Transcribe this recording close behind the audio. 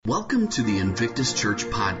Welcome to the Invictus Church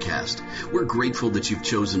podcast. We're grateful that you've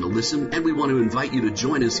chosen to listen, and we want to invite you to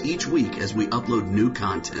join us each week as we upload new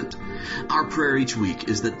content. Our prayer each week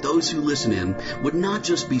is that those who listen in would not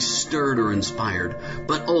just be stirred or inspired,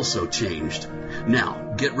 but also changed.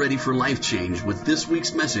 Now, get ready for life change with this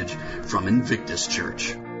week's message from Invictus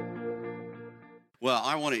Church. Well,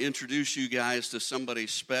 I want to introduce you guys to somebody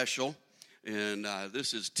special, and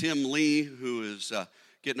this is Tim Lee, who is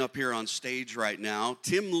getting up here on stage right now.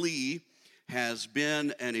 Tim Lee has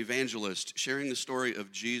been an evangelist, sharing the story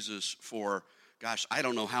of Jesus for, I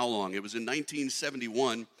don't know how long. It was in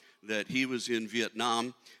 1971 that he was in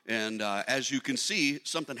Vietnam, and as you can see,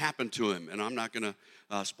 something happened to him, and I'm not going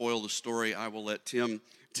to spoil the story. I will let Tim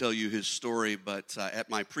tell you his story, but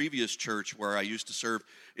at my previous church where I used to serve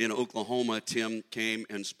in Oklahoma, Tim came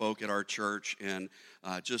and spoke at our church and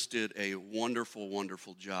just did a wonderful,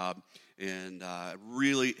 wonderful job, and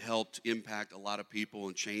really helped impact a lot of people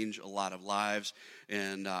and change a lot of lives.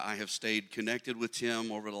 And I have stayed connected with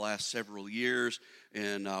Tim over the last several years,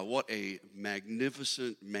 and what a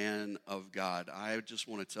magnificent man of God. I just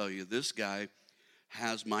want to tell you, this guy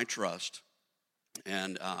has my trust,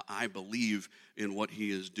 and I believe in what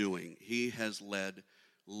he is doing. He has led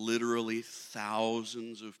literally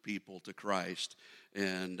thousands of people to Christ.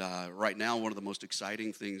 And right now, one of the most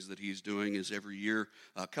exciting things that he's doing is every year,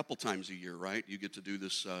 a couple times a year, right? You get to do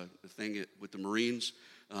this thing with the Marines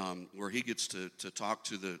where he gets to talk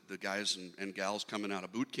to the guys and gals coming out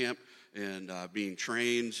of boot camp and being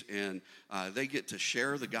trained. And they get to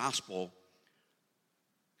share the gospel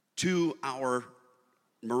to our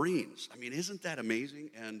Marines. I mean, isn't that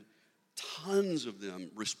amazing? And tons of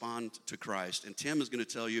them respond to Christ. And Tim is going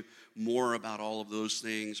to tell you more about all of those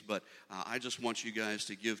things. But I just want you guys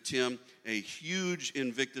to give Tim a huge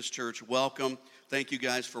Invictus Church welcome. Thank you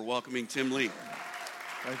guys for welcoming Tim Lee.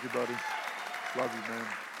 Thank you, buddy. Love you, man.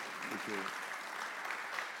 Appreciate it.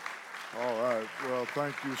 All right. Well,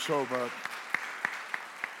 thank you so much.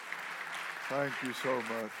 Thank you so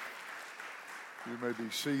much. You may be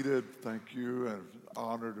seated. Thank you. And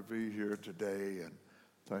honor to be here today. And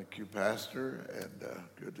thank you, Pastor. And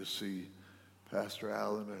good to see Pastor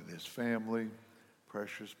Allen and his family.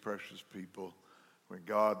 Precious, precious people. When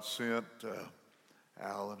God sent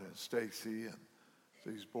Allen and Stacy and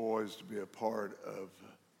these boys to be a part of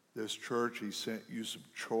this church, he sent you some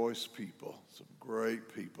choice people, some great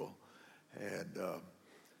people. And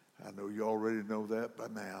I know you already know that by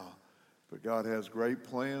now. But God has great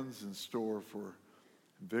plans in store for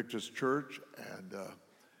Invictus Church, and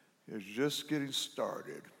it's just getting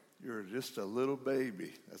started. You're just a little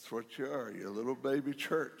baby. That's what you are. You're a little baby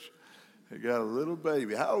church. You got a little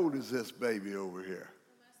baby. How old is this baby over here?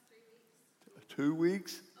 Almost 3 weeks. 2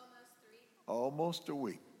 weeks? Almost 3. Almost a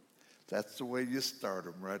week. That's the way you start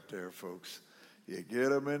them right there, folks. You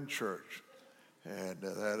get them in church, and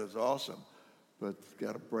that is awesome. But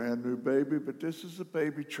got a brand new baby, but this is a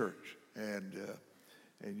baby church. And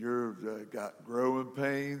you're got growing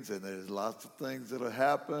pains, and there's lots of things that'll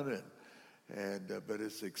happen, but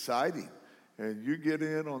it's exciting. And you get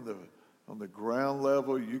in on the ground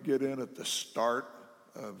level. You get in at the start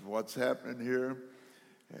of what's happening here,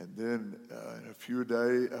 and then in a few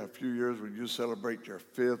years, when you celebrate your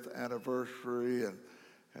 5th anniversary, and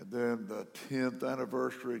then the 10th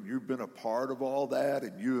anniversary, and you've been a part of all that,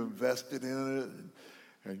 and you invested in it,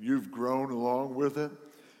 and you've grown along with it.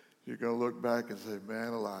 You're going to look back and say, man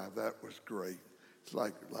alive, that was great. It's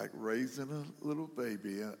like raising a little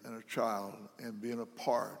baby and a child and being a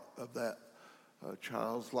part of that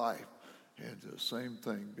child's life. And the same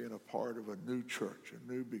thing, being a part of a new church, a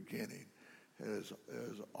new beginning is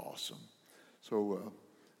awesome. So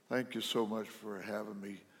thank you so much for having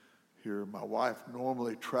me here. My wife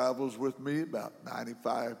normally travels with me about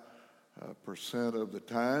 95% of the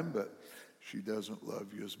time, but she doesn't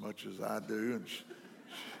love you as much as I do, and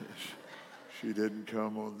she didn't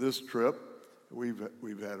come on this trip. We've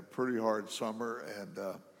had a pretty hard summer, and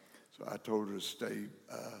so I told her to stay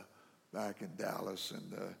back in Dallas.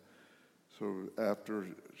 And so after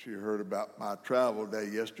she heard about my travel day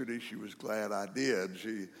yesterday, she was glad I did.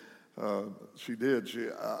 She did.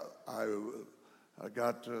 I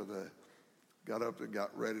got up and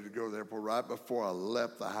got ready to go to the airport. Right before I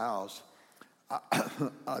left the house,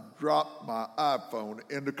 I dropped my iPhone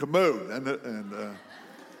in the commode,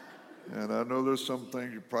 and I know there's some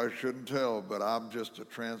things you probably shouldn't tell, but I'm just a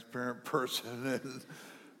transparent person,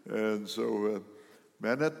 and so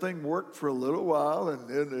man, that thing worked for a little while, and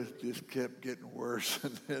then it just kept getting worse,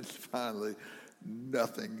 and then finally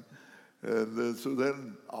nothing. And so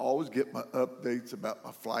then I always get my updates about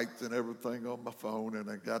my flights and everything on my phone, and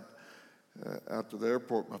I got out to the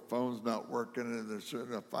airport. My phone's not working, and as soon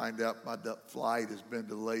as I find out my flight has been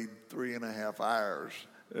delayed 3.5 hours.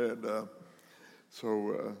 And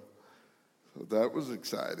so that was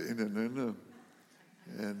exciting.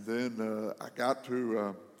 And then I got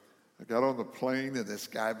on the plane, and this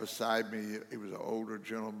guy beside me, he was an older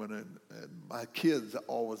gentleman, and my kids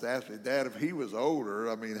always ask me, Dad, if he was older,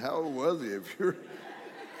 I mean, how old was he? If you're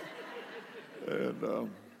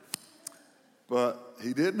but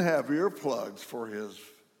he didn't have earplugs for his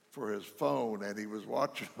phone, and he was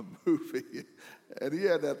watching a movie, and he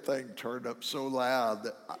had that thing turned up so loud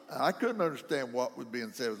that I couldn't understand what was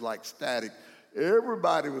being said. It was like static.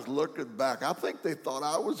 Everybody was looking back. I think they thought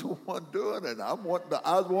I was the one doing it. I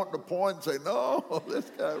was wanting to point and say, no, this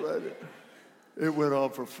guy right here. It went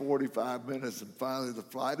on for 45 minutes, and finally the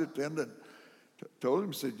flight attendant told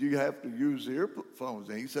him, said, you have to use earphones.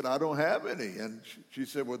 And he said, I don't have any. And she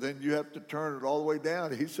said, well, then you have to turn it all the way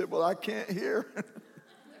down. He said, well, I can't hear.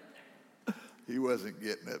 He wasn't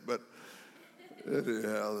getting it, but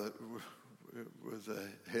anyhow, it was a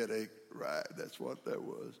headache ride. That's what that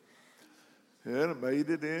was. And I made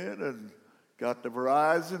it in and got to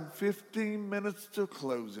Verizon 15 minutes till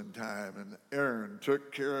closing time. And Aaron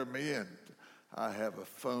took care of me, and I have a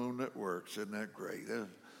phone that works. Isn't that great?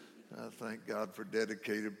 I thank God for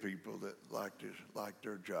dedicated people that like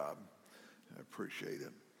their job. I appreciate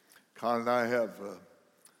it. Con and I have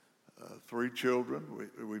 3 children.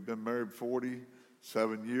 We've been married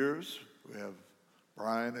 47 years. We have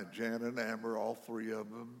Brian and Janet and Amber, all 3 of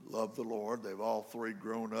them love the Lord. They've all 3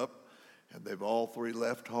 grown up, and they've all 3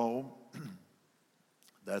 left home.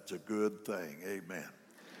 That's a good thing. Amen.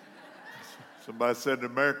 Somebody said the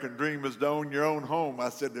American dream is to own your own home. I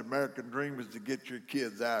said the American dream is to get your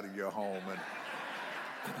kids out of your home. And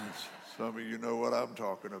some of you know what I'm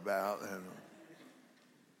talking about. And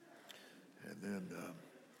then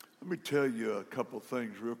let me tell you a couple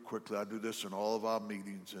things real quickly. I do this in all of our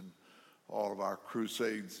meetings and all of our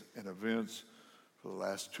crusades and events for the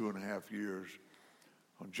last 2.5 years.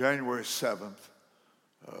 On January 7th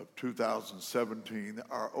of 2017,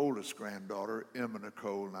 our oldest granddaughter, Emma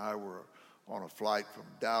Nicole, and I were on a flight from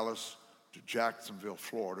Dallas to Jacksonville,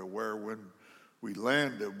 Florida, where when we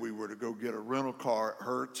landed, we were to go get a rental car at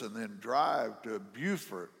Hertz and then drive to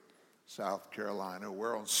Beaufort, South Carolina,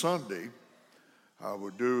 where on Sunday I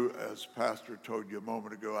would do, as Pastor told you a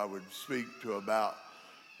moment ago, I would speak to about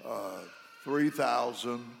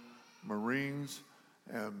 3,000 Marines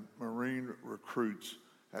and Marine recruits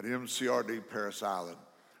at MCRD Parris Island.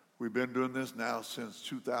 We've been doing this now since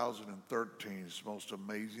 2013. It's the most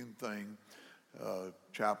amazing thing.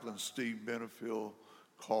 Chaplain Steve Benefield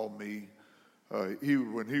called me.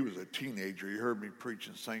 When he was a teenager, he heard me preach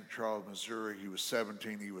in St. Charles, Missouri. He was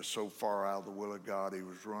 17. He was so far out of the will of God. He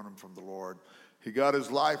was running from the Lord. He got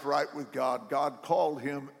his life right with God. God called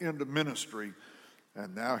him into ministry,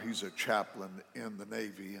 and now he's a chaplain in the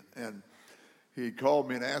Navy. And he called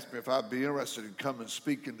me and asked me if I'd be interested in coming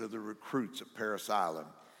speaking to the recruits at Parris Island.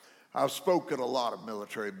 I've spoken at a lot of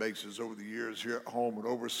military bases over the years here at home and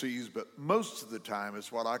overseas, but most of the time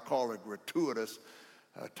it's what I call a gratuitous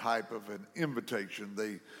type of an invitation.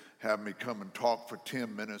 They have me come and talk for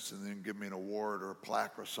 10 minutes and then give me an award or a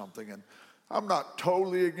plaque or something. And I'm not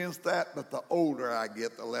totally against that, but the older I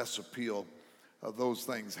get, the less appeal those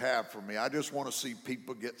things have for me. I just want to see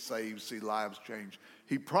people get saved, see lives change.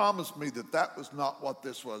 He promised me that that was not what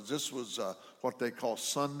this was. This was what they call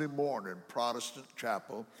Sunday morning Protestant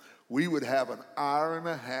chapel. We would have an hour and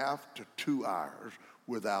a half to 2 hours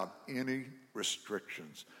without any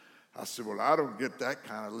restrictions. I said, well, I don't get that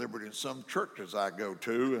kind of liberty in some churches I go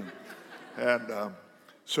to.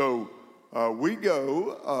 So we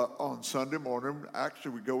go on Sunday morning.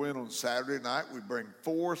 Actually, we go in on Saturday night. We bring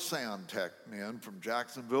 4 sound tech men from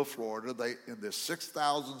Jacksonville, Florida. They in this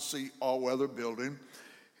 6,000-seat all-weather building.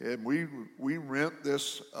 And we rent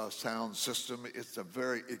this sound system. It's a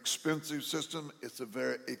very expensive system. It's a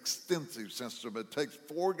very extensive system. It takes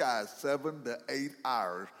 4 guys 7 to 8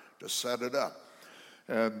 hours to set it up.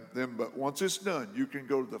 And then, but once it's done, you can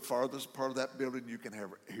go to the farthest part of that building. You can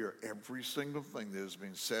hear every single thing that is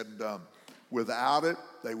being said and done. Without it,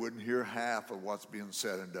 they wouldn't hear half of what's being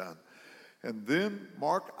said and done. And then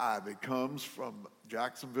Mark Ivey comes from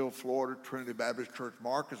Jacksonville, Florida, Trinity Baptist Church.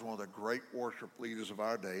 Mark is one of the great worship leaders of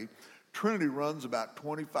our day. Trinity runs about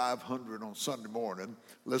 2,500 on Sunday morning.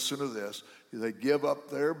 Listen to this. They give up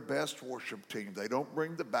their best worship team. They don't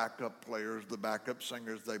bring the backup players, the backup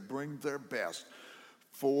singers. They bring their best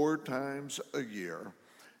 4 times a year.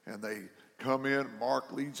 And they come in.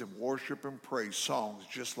 Mark leads in worship and praise songs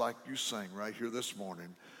just like you sang right here this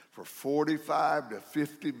morning. for 45 to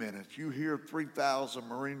 50 minutes. You hear 3,000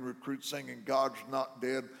 Marine recruits singing God's Not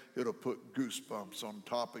Dead, it'll put goosebumps on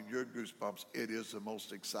top of your goosebumps. It is the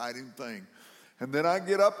most exciting thing. And then I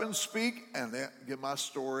get up and speak and then give my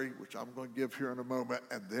story, which I'm going to give here in a moment,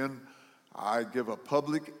 and then I give a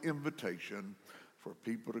public invitation for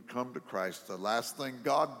people to come to Christ. The last thing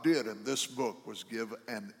God did in this book was give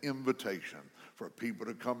an invitation for people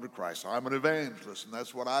to come to Christ. I'm an evangelist, and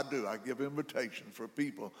that's what I do. I give invitations for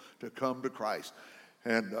people to come to Christ.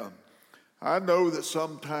 And I know that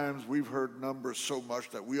sometimes we've heard numbers so much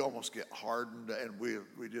that we almost get hardened, and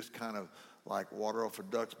we just kind of like water off a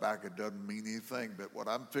duck's back. It doesn't mean anything. But what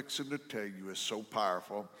I'm fixing to tell you is so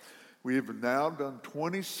powerful. We have now done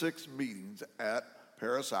 26 meetings at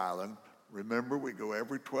Parris Island. Remember, we go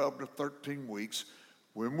every 12 to 13 weeks.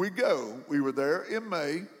 When we go, we were there in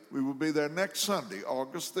May. We will be there next Sunday,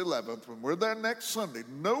 August the 11th. When we're there next Sunday,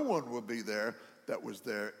 no one will be there that was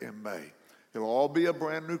there in May. It'll all be a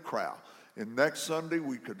brand new crowd. And next Sunday,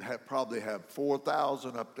 we could probably have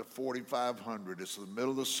 4,000 up to 4,500. It's the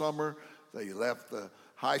middle of the summer. They left the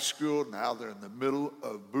high school. Now they're in the middle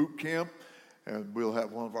of boot camp. And we'll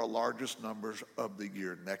have one of our largest numbers of the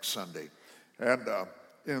year next Sunday. And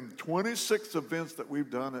in 26 events that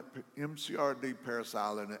we've done at MCRD Parris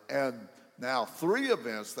Island, and now 3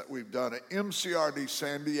 events that we've done at MCRD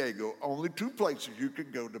San Diego, only 2 places you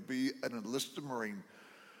can go to be an enlisted Marine,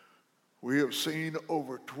 we have seen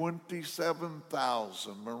over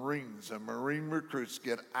 27,000 Marines and Marine recruits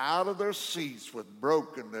get out of their seats with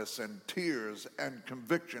brokenness and tears and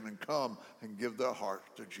conviction and come and give their hearts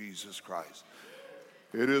to Jesus Christ.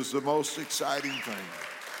 It is the most exciting thing.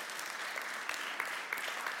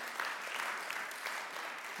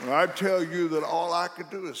 When I tell you that all I could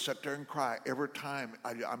do is sit there and cry every time,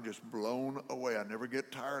 I'm just blown away. I never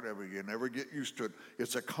get tired of it. You never get used to it.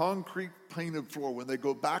 It's a concrete painted floor. When they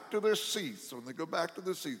go back to their seats, there'll be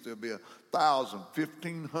 1,000,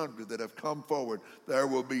 1,500 that have come forward. There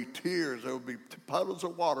will be tears. There will be puddles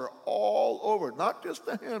of water all over, not just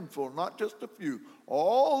a handful, not just a few,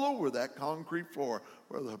 all over that concrete floor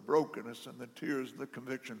where the brokenness and the tears and the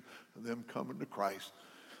conviction of them coming to Christ.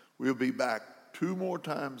 We'll be back 2 more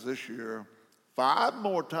times this year, 5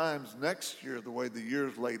 more times next year, the way the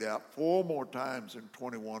year's laid out, 4 more times in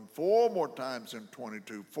 21, 4 more times in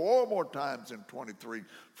 22, 4 more times in 23,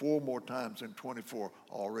 4 more times in 24,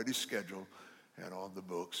 already scheduled and on the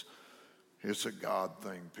books. It's a God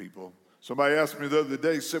thing, people. Somebody asked me the other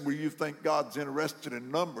day, said, well, you think God's interested in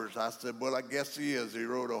numbers? I said, well, I guess he is. He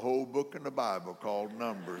wrote a whole book in the Bible called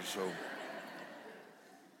Numbers. So,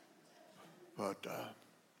 but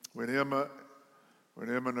when Emma,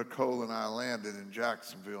 Nicole, and I landed in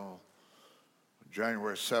Jacksonville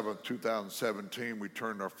January 7th, 2017, we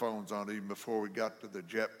turned our phones on. Even before we got to the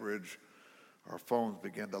jet bridge, our phones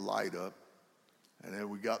began to light up. And then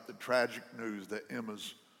we got the tragic news that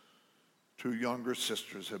Emma's 2 younger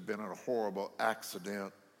sisters had been in a horrible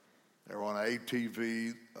accident. They were on an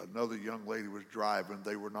ATV. Another young lady was driving.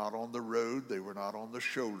 They were not on the road. They were not on the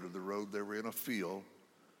shoulder of the road. They were in a field.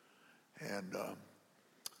 And a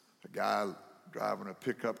guy driving a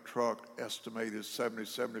pickup truck, estimated 70,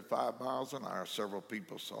 75 miles an hour. Several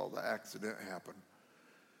people saw the accident happen.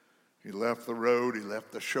 He left the road, he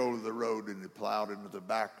left the shoulder of the road, and he plowed into the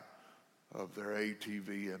back of their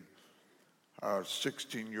ATV. And our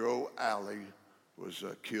 16-year-old Allie was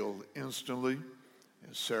killed instantly.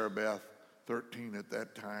 And Sarah Beth, 13 at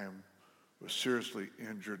that time, was seriously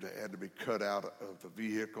injured. They had to be cut out of the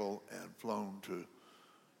vehicle and flown to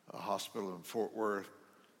a hospital in Fort Worth.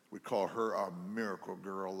 We call her our miracle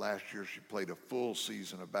girl. Last year she played a full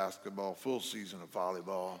season of basketball, full season of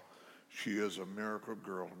volleyball. She is a miracle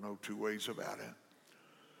girl, no 2 ways about it.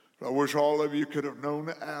 So I wish all of you could have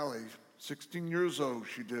known Allie. 16 years old,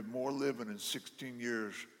 she did more living in 16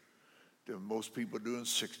 years than most people do in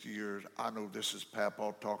 60 years. I know this is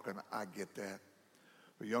Papaw talking, I get that.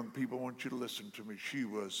 But young people, I want you to listen to me. She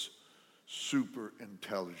was super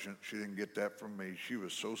intelligent. She didn't get that from me. She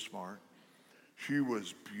was so smart. She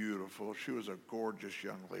was beautiful. She was a gorgeous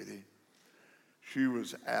young lady. She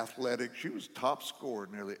was athletic. She was top scorer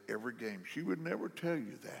in nearly every game. She would never tell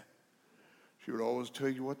you that. She would always tell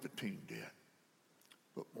you what the team did.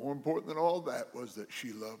 But more important than all that was that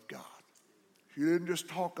she loved God. She didn't just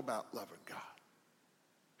talk about loving God.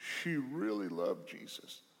 She really loved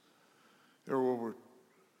Jesus. There were over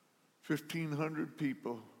 1,500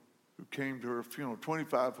 people who came to her funeral.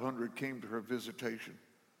 2,500 came to her visitation.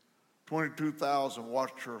 22,000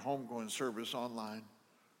 watched her homegoing service online.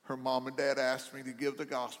 Her mom and dad asked me to give the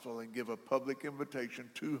gospel and give a public invitation.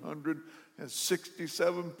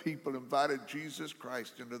 267 people invited Jesus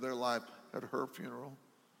Christ into their life at her funeral.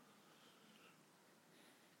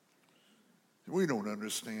 We don't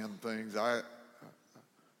understand things.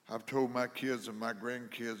 I've told my kids and my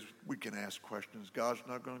grandkids, we can ask questions. God's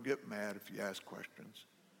not going to get mad if you ask questions.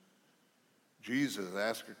 Jesus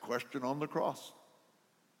asked a question on the cross.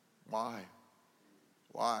 Why?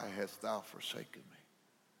 Why hast thou forsaken me?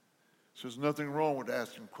 So there's nothing wrong with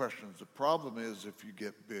asking questions. The problem is if you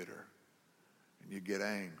get bitter and you get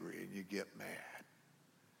angry and you get mad,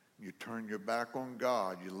 you turn your back on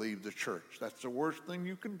God, you leave the church. That's the worst thing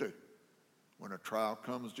you can do when a trial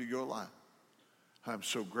comes to your life. I'm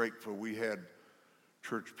so grateful we had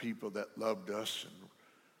church people that loved us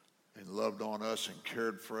and loved on us and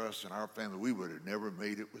cared for us and our family. We would have never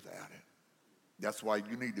made it without it. That's why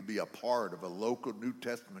you need to be a part of a local New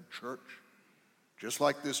Testament church, just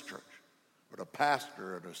like this church, with a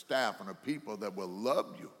pastor and a staff and a people that will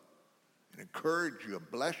love you and encourage you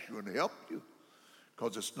and bless you and help you.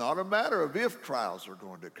 Because it's not a matter of if trials are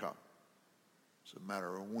going to come. It's a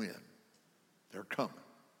matter of when. They're coming.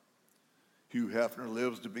 Hugh Hefner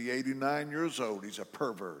lives to be 89 years old. He's a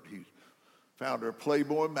pervert. He's founder of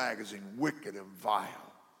Playboy magazine, wicked and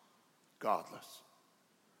vile, godless.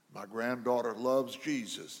 My granddaughter loves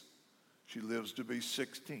Jesus. She lives to be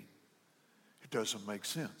 16. It doesn't make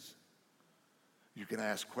sense. You can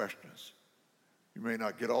ask questions. You may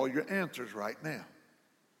not get all your answers right now.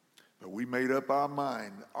 But we made up our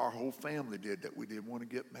mind, our whole family did, that we didn't want to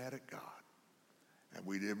get mad at God. And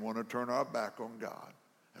we didn't want to turn our back on God.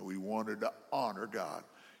 And we wanted to honor God.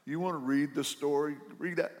 You want to read the story?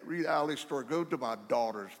 Read Allie's story. Go to my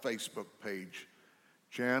daughter's Facebook page,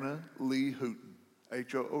 Jana Lee Hooten,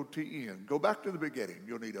 H-O-O-T-E-N. Go back to the beginning.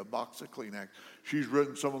 You'll need a box of Kleenex. She's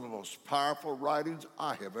written some of the most powerful writings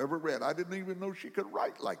I have ever read. I didn't even know she could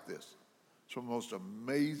write like this. Some of the most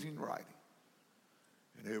amazing writing.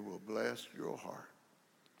 And it will bless your heart.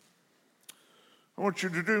 I want you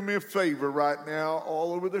to do me a favor right now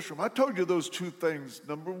all over this room. I told you those two things.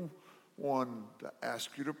 Number one, to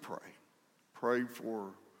ask you to pray. Pray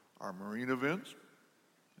for our marine events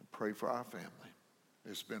and pray for our family.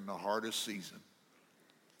 It's been the hardest season.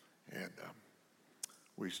 And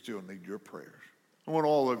we still need your prayers. I want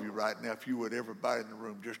all of you right now, if you would, everybody in the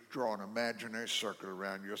room, just draw an imaginary circle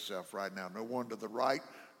around yourself right now. No one to the right,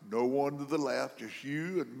 no one to the left, just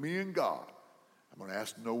you and me and God. I'm going to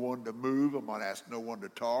ask no one to move. I'm going to ask no one to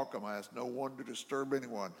talk. I'm going to ask no one to disturb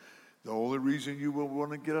anyone. The only reason you will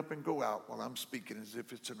want to get up and go out while I'm speaking is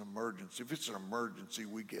if it's an emergency. If it's an emergency,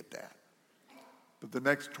 we get that. But the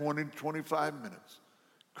next 20 to 25 minutes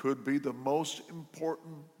could be the most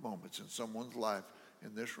important moments in someone's life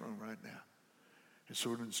in this room right now. And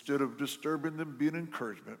so instead of disturbing them, be an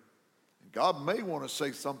encouragement. God may want to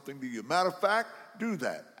say something to you. Matter of fact, do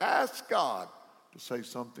that. Ask God to say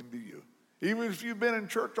something to you. Even if you've been in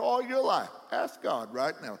church all your life, ask God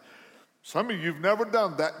right now. Some of you have never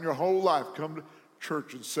done that in your whole life. Come to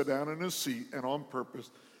church and sit down in a seat and on purpose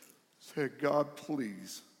say, God,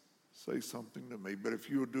 please say something to me. But if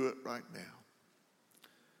you'll do it right now,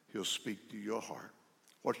 He'll speak to your heart.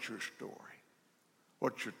 What's your story?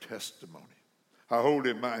 What's your testimony? I hold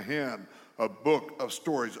in my hand a book of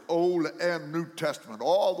stories, Old and New Testament,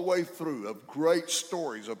 all the way through, of great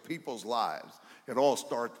stories of people's lives. It all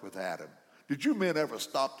starts with Adam. Did you men ever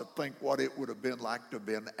stop to think what it would have been like to have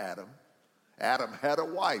been Adam? Adam had a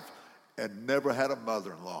wife and never had a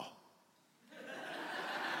mother-in-law.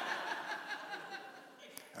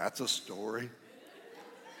 That's a story.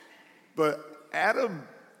 But Adam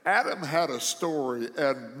had a story,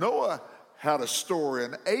 and Noah had a story,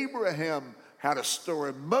 and Abraham had a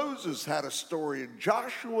story, Moses had a story, and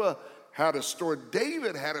Joshua had a story,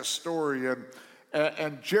 David had a story,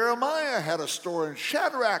 and Jeremiah had a story, and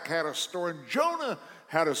Shadrach had a story, and Jonah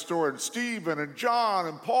had a story, and Stephen and John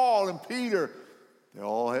and Paul and Peter, they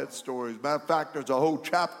all had stories. Matter of fact, there's a whole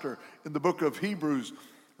chapter in the book of Hebrews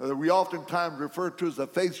that we oftentimes refer to as the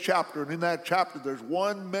faith chapter, and in that chapter there's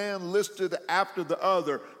one man listed after the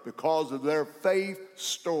other because of their faith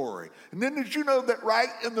story. And then did you know that right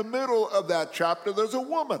in the middle of that chapter there's a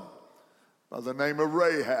woman by the name of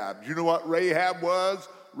Rahab. Do you know what Rahab was?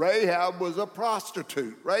 Rahab was a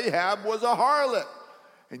prostitute. Rahab was a harlot.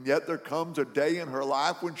 And yet there comes a day in her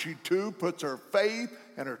life when she too puts her faith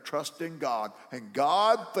and her trust in God. And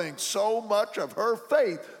God thinks so much of her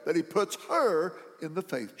faith that He puts her in the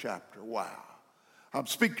faith chapter. Wow. I'm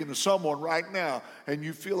speaking to someone right now and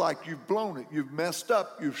you feel like you've blown it, you've messed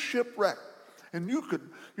up, you've shipwrecked. And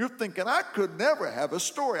you're thinking, I could never have a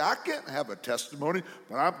story. I can't have a testimony,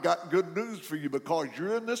 but I've got good news for you because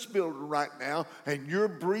you're in this building right now and you're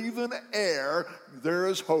breathing air. There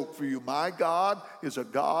is hope for you. My God is a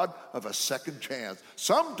God of a second chance,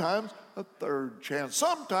 sometimes a third chance,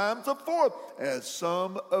 sometimes a fourth, as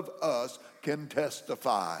some of us can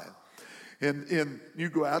testify. And you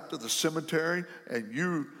go out to the cemetery and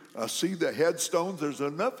you see the headstones. There's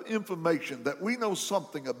enough information that we know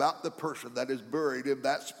something about the person that is buried in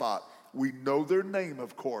that spot. We know their name,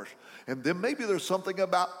 of course. And then maybe there's something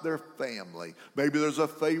about their family. Maybe there's a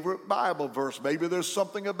favorite Bible verse. Maybe there's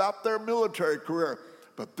something about their military career.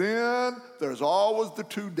 But then there's always the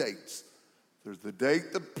two dates. There's the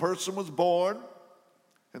date the person was born,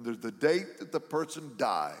 and there's the date that the person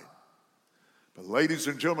died. But ladies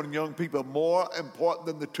and gentlemen and young people, more important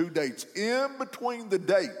than the two dates, in between the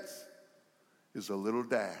dates is a little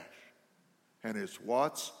dash. And it's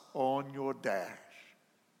what's on your dash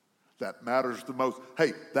that matters the most.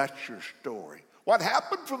 Hey, that's your story. What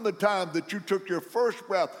happened from the time that you took your first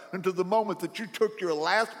breath until the moment that you took your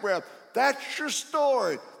last breath, that's your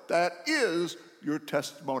story. That is your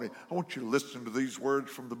testimony. I want you to listen to these words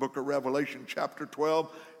from the book of Revelation, chapter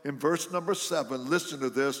 12. In verse number 7, listen to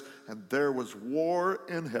this. And there was war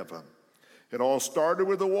in heaven. It all started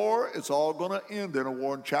with a war. It's all going to end in a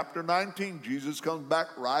war. In chapter 19, Jesus comes back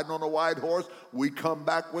riding on a white horse. We come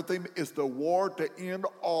back with him. It's the war to end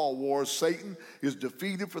all wars. Satan is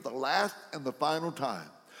defeated for the last and the final time.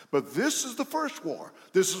 But this is the first war.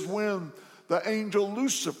 This is when the angel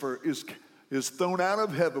Lucifer is thrown out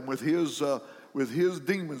of heaven with his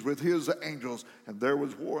demons, with his angels. And there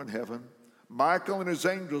was war in heaven. Michael and his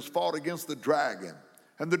angels fought against the dragon,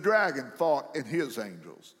 and the dragon fought and his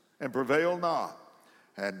angels, and prevailed not.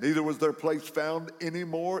 And neither was their place found any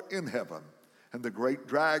more in heaven. And the great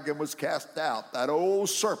dragon was cast out, that old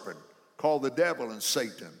serpent called the devil and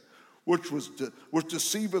Satan, which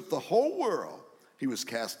deceiveth the whole world. He was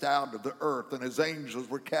cast out of the earth, and his angels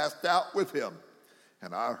were cast out with him.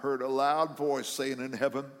 And I heard a loud voice saying in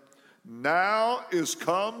heaven, now is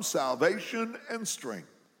come salvation and strength,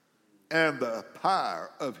 and the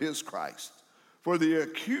power of his Christ. For the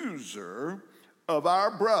accuser of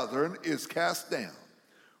our brethren is cast down,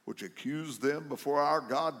 which accused them before our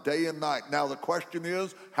God day and night. Now the question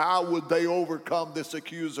is, how would they overcome this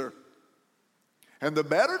accuser? And the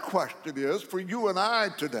better question is for you and I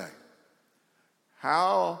today,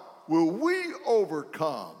 how will we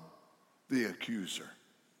overcome the accuser?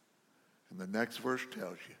 And the next verse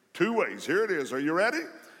tells you. Two ways. Here it is. Are you ready?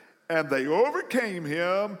 And they overcame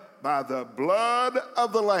him by the blood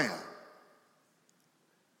of the Lamb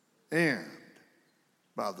and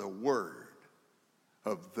by the word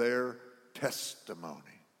of their testimony.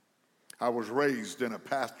 I was raised in a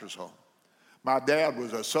pastor's home. My dad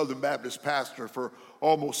was a Southern Baptist pastor for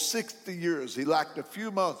almost 60 years. He lacked a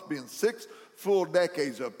few months, being 6 full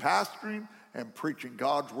decades of pastoring and preaching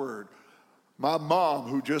God's word. My mom,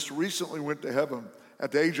 who just recently went to heaven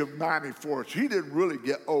at the age of 94, she didn't really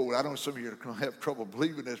get old. I know some of you are going to have trouble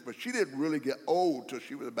believing this, but she didn't really get old till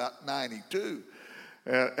she was about 92.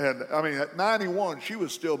 And I mean, at 91, she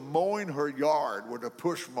was still mowing her yard with a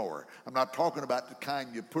push mower. I'm not talking about the kind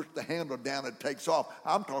you push the handle down and it takes off.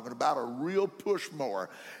 I'm talking about a real push mower.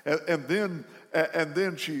 And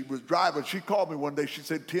then she was driving. She called me one day. She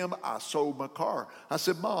said, Tim, I sold my car. I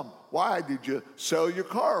said, Mom, why did you sell your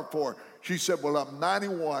car for? She said, well, I'm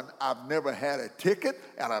 91. I've never had a ticket,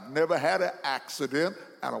 and I've never had an accident,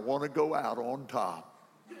 and I want to go out on top.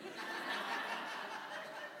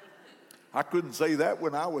 I couldn't say that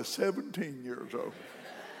when I was 17 years old.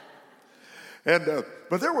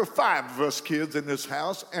 But there were 5 of us kids in this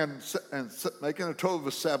house, and making a total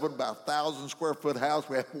of 7, about 1,000 square foot house.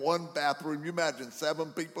 We had 1 bathroom. You imagine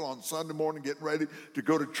 7 people on Sunday morning getting ready to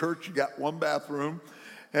go to church. You got 1 bathroom.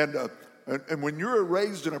 And when you're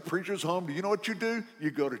raised in a preacher's home, do you know what you do?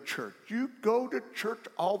 You go to church. You go to church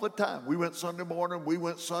all the time. We went Sunday morning. We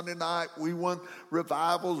went Sunday night. We went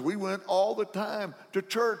revivals. We went all the time to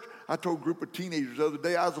church. I told a group of teenagers the other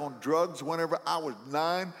day I was on drugs whenever I was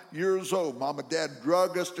 9 years old. Mom and Dad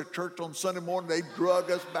drug us to church on Sunday morning. They drug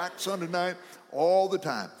us back Sunday night all the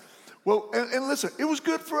time. Well, and listen, it was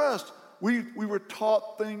good for us. We were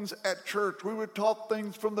taught things at church. We were taught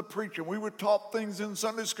things from the preacher. We were taught things in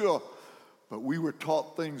Sunday school. but we were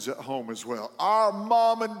taught things at home as well. Our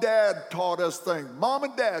mom and dad taught us things. Mom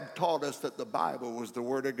and dad taught us that the Bible was the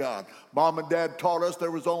Word of God. Mom and dad taught us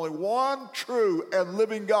there was only one true and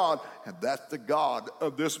living God, and that's the God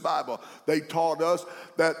of this Bible. They taught us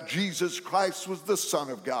that Jesus Christ was the Son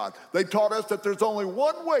of God. They taught us that there's only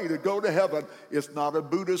one way to go to heaven. It's not a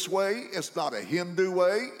Buddhist way. It's not a Hindu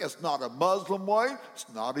way. It's not a Muslim way. It's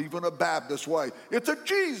not even a Baptist way. It's a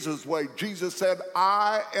Jesus way. Jesus said,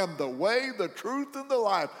 I am the way, the truth, and the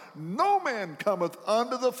life. No man cometh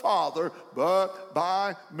unto the Father but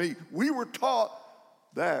by me. We were taught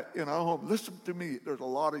that in our home. Listen to me. There's a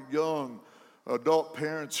lot of young adult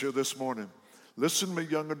parents here this morning. Listen to me,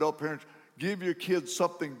 young adult parents. Give your kids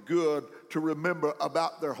something good to remember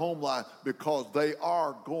about their home life, because they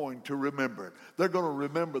are going to remember it. They're going to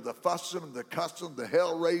remember the fussing and the cussing, the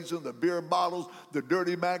hell raising, the beer bottles, the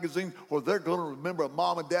dirty magazines, or they're going to remember a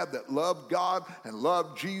mom and dad that loved God and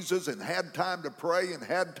loved Jesus and had time to pray and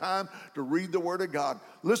had time to read the Word of God.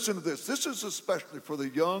 Listen to this. This is especially for the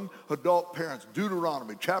young adult parents.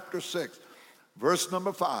 Deuteronomy chapter 6, verse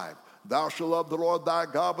number 5. Thou shalt love the Lord thy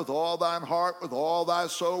God with all thine heart, with all thy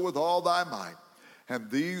soul, with all thy might. And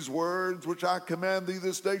these words which I command thee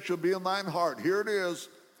this day shall be in thine heart. Here it is.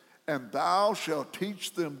 And thou shalt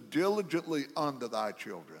teach them diligently unto thy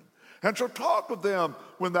children, and shalt talk with them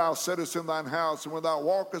when thou sittest in thine house, and when thou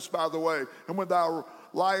walkest by the way, and when thou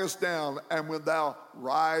liest down, and when thou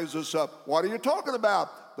risest up. What are you talking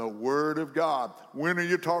about? The Word of God. When are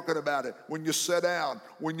you talking about it? When you sit down,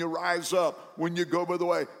 when you rise up, when you go by the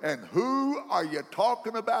way. And who are you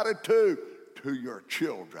talking about it to? To your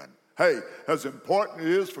children. Hey, as important it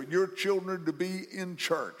is for your children to be in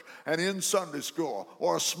church and in Sunday school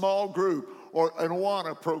or a small group or an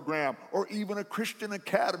Awana program or even a Christian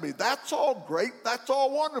academy. That's all great. That's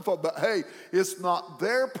all wonderful. But hey, it's not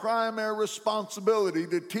their primary responsibility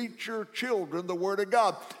to teach your children the Word of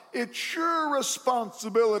God. It's your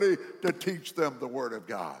responsibility to teach them the Word of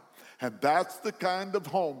God. And that's the kind of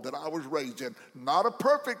home that I was raised in. Not a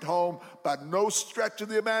perfect home by no stretch of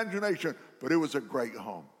the imagination, but it was a great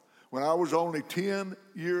home. When I was only 10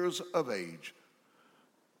 years of age,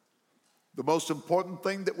 the most important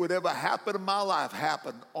thing that would ever happen in my life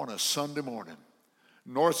happened on a Sunday morning.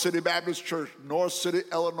 North City Baptist Church, North City,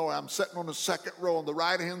 Illinois. I'm sitting on the second row on the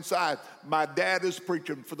right-hand side. My dad is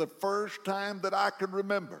preaching. For the first time that I can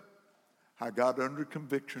remember, I got under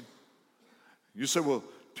conviction. You say, well,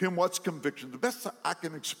 Tim, what's conviction? The best I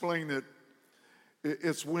can explain it,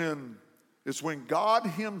 it's when God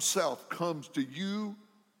Himself comes to you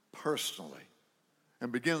personally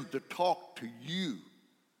and begins to talk to you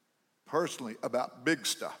personally about big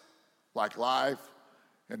stuff like life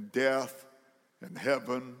and death and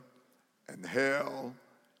heaven and hell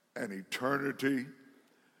and eternity.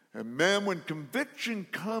 And man, when conviction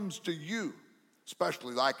comes to you,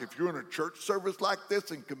 especially like if you're in a church service like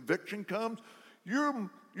this and conviction comes,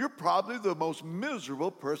 you're probably the most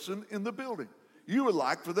miserable person in the building. You would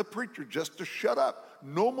like for the preacher just to shut up.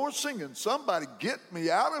 No more singing. Somebody get me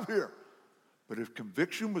out of here. But if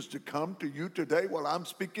conviction was to come to you today while I'm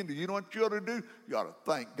speaking to you, you know what you ought to do? You ought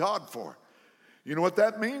to thank God for it. You know what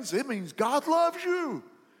that means? It means God loves you.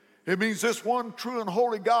 It means this one true and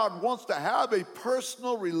holy God wants to have a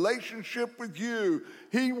personal relationship with you.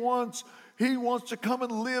 He wants to come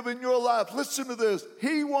and live in your life. Listen to this.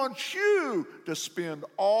 He wants you to spend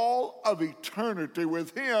all of eternity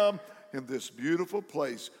with Him in this beautiful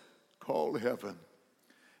place called heaven.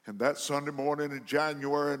 And that Sunday morning in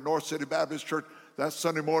January in North City Baptist Church, that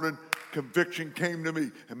Sunday morning, conviction came to me.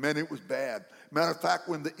 And man, it was bad. Matter of fact,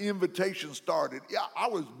 when the invitation started, I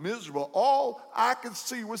was miserable. All I could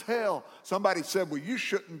see was hell. Somebody said, well, you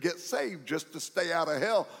shouldn't get saved just to stay out of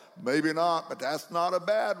hell. Maybe not, but that's not a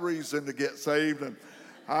bad reason to get saved. And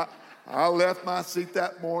I left my seat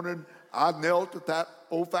that morning. I knelt at that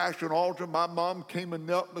old-fashioned altar. My mom came and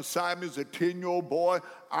knelt beside me as a 10-year-old boy.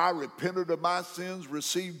 I repented of my sins,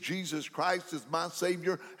 received Jesus Christ as my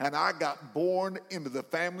Savior, and I got born into the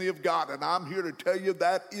family of God. And I'm here to tell you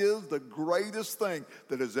that is the greatest thing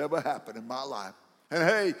that has ever happened in my life. And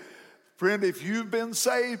hey, friend, if you've been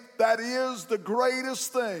saved, that is the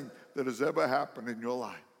greatest thing that has ever happened in your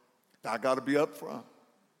life. Now, I got to be up front.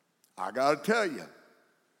 I got to tell you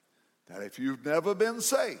that if you've never been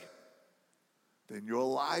saved, then your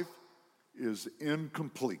life is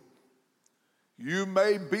incomplete. You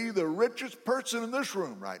may be the richest person in this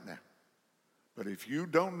room right now, but if you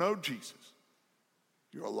don't know Jesus,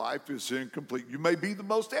 your life is incomplete. You may be the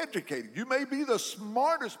most educated. You may be the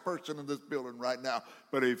smartest person in this building right now,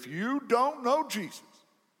 but if you don't know Jesus,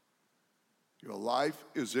 your life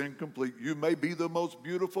is incomplete. You may be the most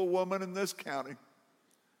beautiful woman in this county,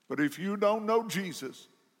 But if you don't know Jesus,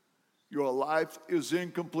 your life is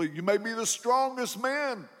incomplete. You may be the strongest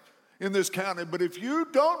man in this county, but if you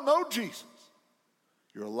don't know Jesus,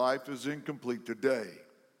 your life is incomplete. Today,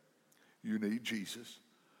 you need Jesus.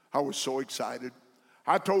 I was so excited.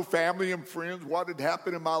 I told family and friends what had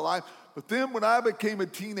happened in my life. But then when I became a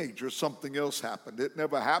teenager, something else happened. It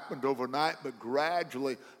never happened overnight, but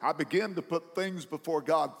gradually I began to put things before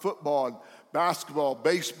God. Football and basketball,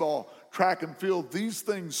 baseball, track and field, these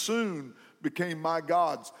things soon became my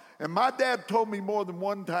gods. And my dad told me more than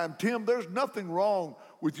one time, Tim, there's nothing wrong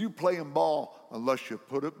with you playing ball unless you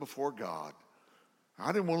put it before God.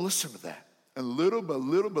 I didn't want to listen to that. And little by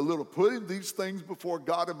little by little, putting these things before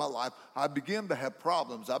God in my life, I began to have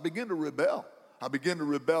problems. I began to rebel. I began to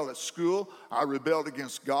rebel at school. I rebelled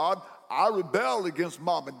against God. I rebelled against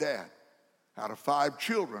mom and dad. Out of 5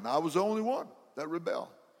 children, I was the only one that rebelled.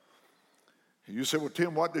 And you say, well,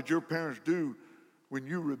 Tim, what did your parents do when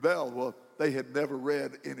you rebelled? Well, they had never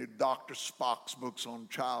read any Dr. Spock's books on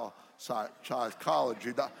child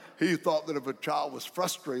psychology. He thought that if a child was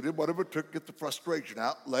frustrated, whatever it took to get the frustration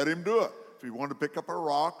out, let him do it. If he wanted to pick up a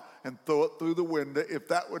rock and throw it through the window, if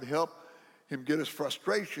that would help him get his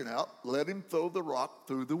frustration out, let him throw the rock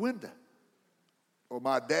through the window. Well,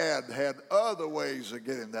 my dad had other ways of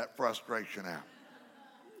getting that frustration out.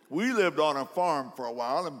 We lived on a farm for a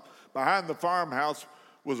while, and behind the farmhouse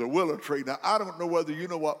was a willow tree. Now, I don't know whether you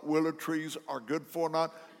know what willow trees are good for or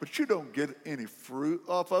not, but you don't get any fruit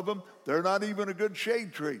off of them. They're not even a good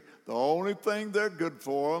shade tree. The only thing they're good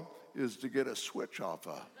for is to get a switch off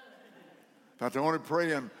of. In fact, the only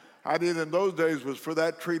praying I did in those days was for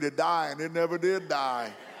that tree to die, and it never did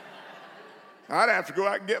die. I'd have to go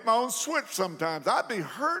out and get my own switch sometimes. I'd be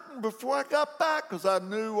hurting before I got back because I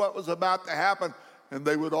knew what was about to happen. And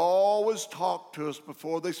they would always talk to us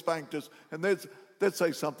before they spanked us. And they'd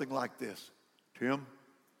say something like this, Tim,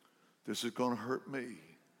 this is going to hurt me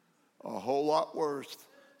a whole lot worse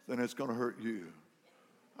than it's going to hurt you.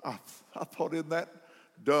 I thought, isn't that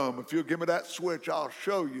dumb? If you'll give me that switch, I'll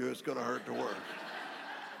show you it's going to hurt the worst.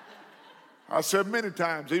 I said many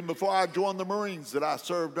times, even before I joined the Marines, that I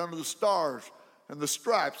served under the stars and the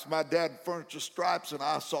stripes. My dad furnished the stripes, and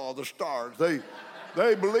I saw the stars.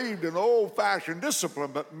 They believed in old-fashioned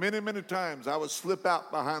discipline, but many, many times I would slip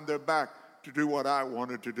out behind their back to do what I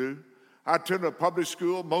wanted to do. I attended a public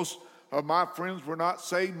school. Most of my friends were not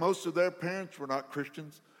saved. Most of their parents were not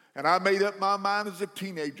Christians. And I made up my mind as a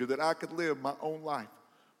teenager that I could live my own life.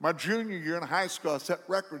 My junior year in high school, I set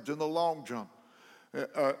records in the long jump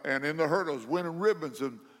and in the hurdles, winning ribbons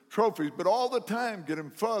and trophies, but all the time getting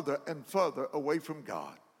further and further away from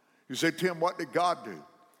God. You say, Tim, what did God do?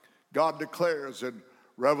 God declares in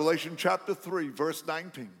Revelation chapter 3, verse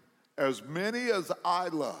 19, as many as I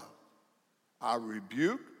love, I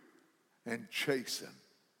rebuke and chasten.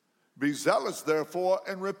 Be zealous, therefore,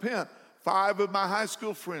 and repent. 5 of my high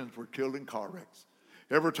school friends were killed in car wrecks.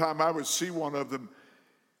 Every time I would see one of them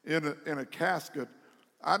in a casket,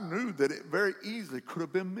 I knew that it very easily could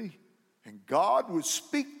have been me. And God would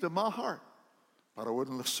speak to my heart, but I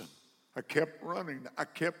wouldn't listen. I kept running. I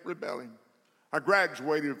kept rebelling. I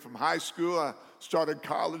graduated from high school. I started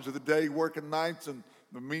college of the day, working nights. And in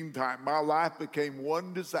the meantime, my life became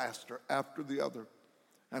one disaster after the other.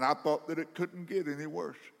 And I thought that it couldn't get any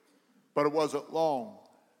worse. But it wasn't long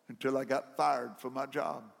until I got fired from my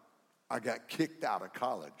job. I got kicked out of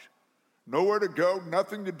college. Nowhere to go,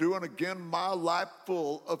 nothing to do, and again, my life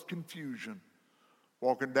full of confusion.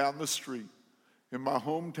 Walking down the street in my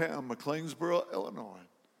hometown, McLeansboro, Illinois.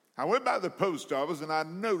 I went by the post office and I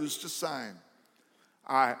noticed a sign.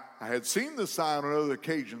 I had seen the sign on other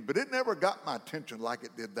occasions, but it never got my attention like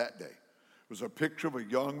it did that day. It was a picture of a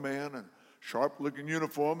young man in sharp-looking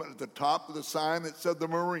uniform, and at the top of the sign it said, the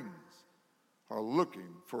Marines are looking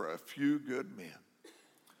for a few good men.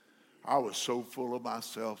 I was so full of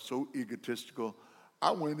myself, so egotistical. I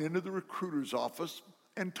went into the recruiter's office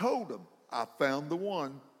and told him, I found the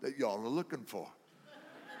one that y'all are looking for.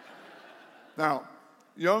 Now,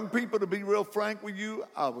 young people, to be real frank with you,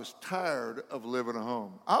 I was tired of living at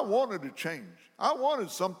home. I wanted to change. I wanted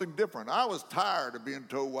something different. I was tired of being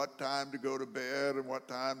told what time to go to bed and what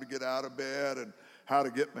time to get out of bed and how to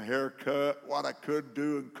get my hair cut, what I could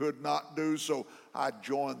do and could not do. So I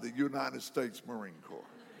joined the United States Marine Corps.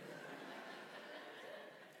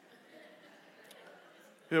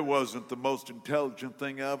 It wasn't the most intelligent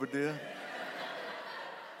thing I ever did.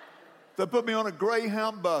 They put me on a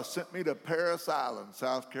Greyhound bus, sent me to Parris Island,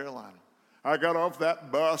 South Carolina. I got off that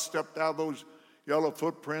bus, stepped out of those yellow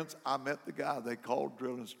footprints. I met the guy they called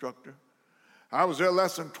drill instructor. I was there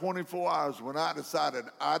less than 24 hours when I decided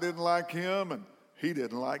I didn't like him and he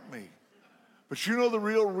didn't like me. But you know the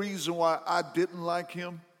real reason why I didn't like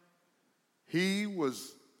him? He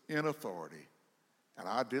was in authority, and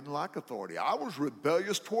I didn't like authority. I was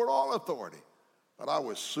rebellious toward all authority, but I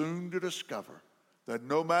was soon to discover that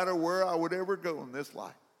no matter where I would ever go in this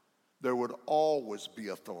life, there would always be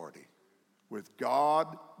authority, with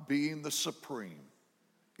God being the supreme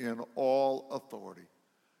in all authority.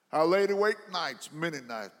 I laid awake nights, many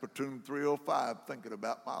nights, platoon 305, thinking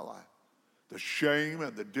about my life, the shame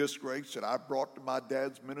and the disgrace that I brought to my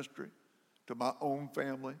dad's ministry, to my own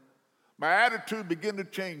family. My attitude began to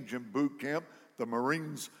change in boot camp. The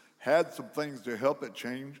Marines had some things to help it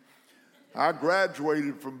change. I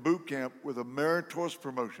graduated from boot camp with a meritorious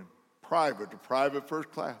promotion, private to private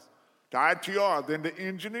first class, to ITR, then to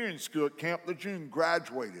engineering school at Camp Lejeune,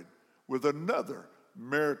 graduated with another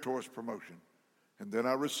meritorious promotion. And then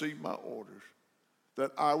I received my orders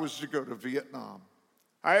that I was to go to Vietnam.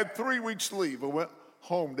 I had 3 weeks leave. I went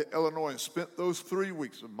home to Illinois and spent those 3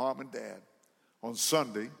 weeks with Mom and Dad. On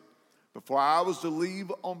Sunday, before I was to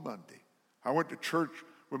leave on Monday, I went to church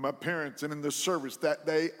with my parents, and in the service that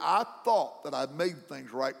day, I thought that I'd made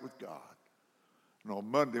things right with God. And on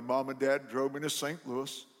Monday, Mom and Dad drove me to St.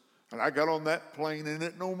 Louis, and I got on that plane, and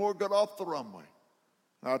it no more got off the runway.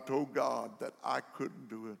 And I told God that I couldn't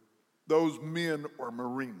do it. Those men were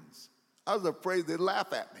Marines. I was afraid they'd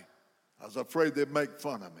laugh at me. I was afraid they'd make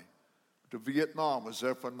fun of me. To Vietnam, I was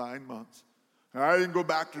there for 9 months. And I didn't go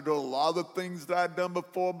back to do a lot of the things that I'd done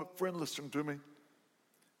before, but friend, listen to me.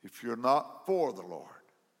 If you're not for the Lord,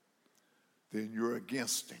 then you're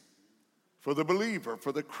against him. For the believer,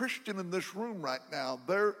 for the Christian in this room right now,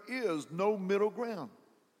 there is no middle ground.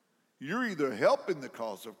 You're either helping the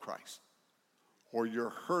cause of Christ or you're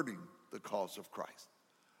hurting the cause of Christ.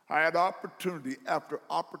 I had opportunity after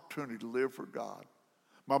opportunity to live for God.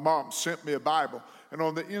 My mom sent me a Bible, and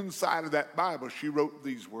on the inside of that Bible, she wrote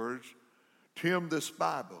these words, Tim, this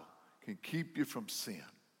Bible can keep you from sin,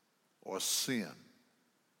 or sin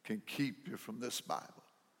can keep you from this Bible.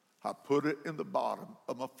 I put it in the bottom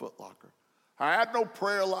of my footlocker. I had no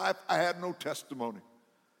prayer life. I had no testimony.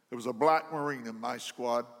 There was a black Marine in my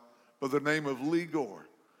squad by the name of Lee Gore.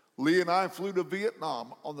 Lee and I flew to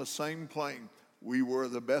Vietnam on the same plane. We were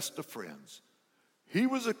the best of friends. He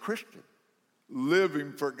was a Christian,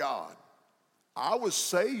 living for God. I was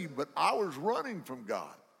saved, but I was running from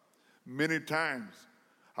God. Many times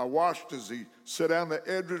I watched as he sat down the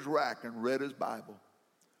edge of his rack and read his Bible,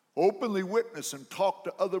 openly witnessed and talked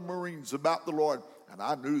to other Marines about the Lord. And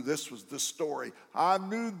I knew this was the story. I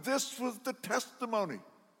knew this was the testimony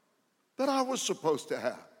that I was supposed to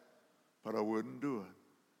have. But I wouldn't do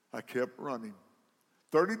it. I kept running.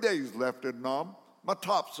 30 days left in Nam. My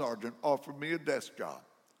top sergeant offered me a desk job.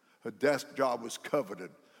 A desk job was coveted.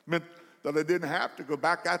 Meant that I didn't have to go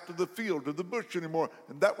back out to the field, to the bush anymore.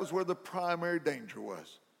 And that was where the primary danger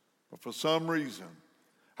was. But for some reason,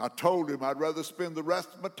 I told him I'd rather spend the rest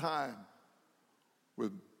of my time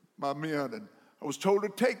with my men. And I was told to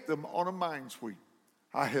take them on a mine sweep.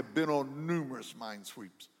 I had been on numerous mine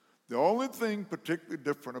sweeps. The only thing particularly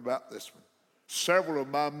different about this one, several of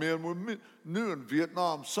my men were new in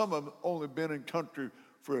Vietnam. Some of them only been in country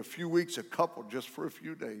for a few weeks, a couple just for a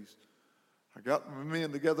few days. I got my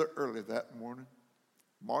men together early that morning,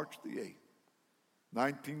 March the 8th,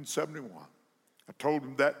 1971. I told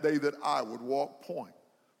them that day that I would walk point.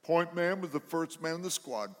 Point man was the first man in the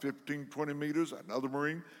squad, 15, 20 meters, another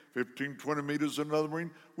Marine, 15, 20 meters, another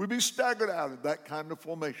Marine. We'd be staggered out in that kind of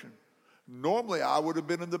formation. Normally, I would have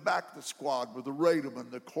been in the back of the squad with the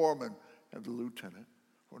radarman, the corpsman, and the lieutenant.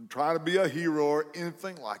 I wasn't trying to be a hero or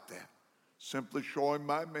anything like that. Simply showing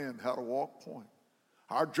my men how to walk point.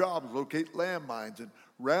 Our job was to locate landmines, and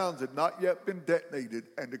rounds had not yet been detonated,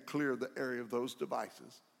 and to clear the area of those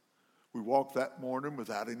devices. We walked that morning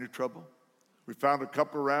without any trouble. We found a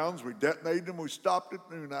couple of rounds, we detonated them, we stopped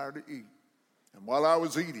at noon hour to eat. And while I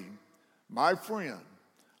was eating, my friend,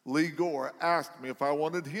 Lee Gore, asked me if I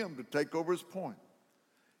wanted him to take over his point.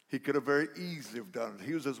 He could have very easily have done it.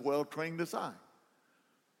 He was as well trained as I.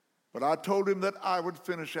 But I told him that I would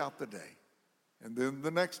finish out the day. And then the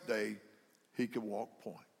next day, he could walk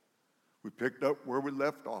point. We picked up where we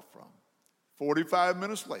left off from. 45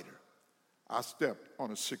 minutes later, I stepped on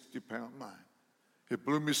a 60-pound mine. It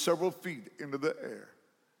blew me several feet into the air.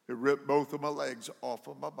 It ripped both of my legs off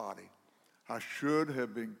of my body. I should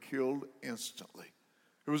have been killed instantly.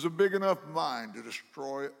 It was a big enough mine to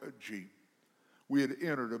destroy a Jeep. We had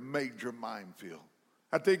entered a major minefield.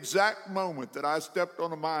 At the exact moment that I stepped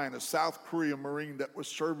on a mine, a South Korean Marine that was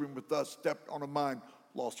serving with us stepped on a mine,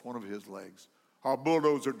 lost one of his legs. Our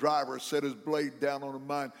bulldozer driver set his blade down on a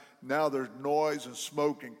mine. Now there's noise and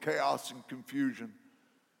smoke and chaos and confusion.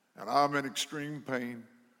 and I'm in extreme pain.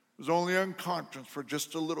 Was only unconscious for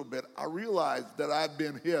just a little bit. I realized that I'd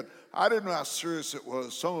been hit. I didn't know how serious it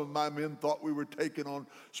was. Some of my men thought we were taking on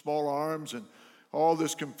small arms, and all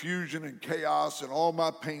this confusion and chaos and all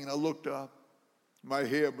my pain. I looked up. My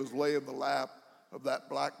head was laying in the lap of that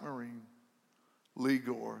black Marine, Lee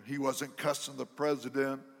Gore. He wasn't cussing the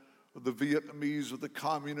president or the Vietnamese or the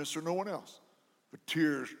communists or no one else, but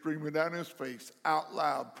tears streaming down his face, out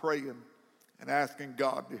loud praying and asking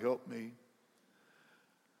God to help me.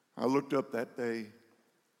 I looked up that day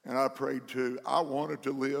and I prayed too. I wanted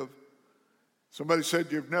to live. Somebody said,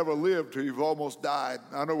 you've never lived till you've almost died.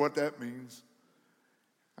 I know what that means.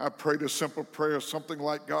 I prayed a simple prayer, something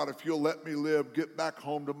like, God, if you'll let me live, get back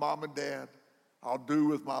home to mom and dad, I'll do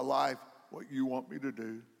with my life what you want me to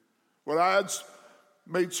do. Well, I had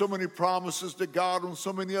made so many promises to God on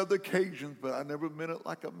so many other occasions, but I never meant it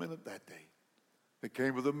like I meant it that day. They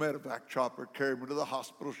came with a medevac chopper, carried me to the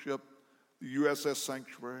hospital ship, the USS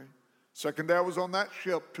Sanctuary. Second day I was on that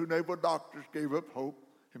ship, 2 naval doctors gave up hope.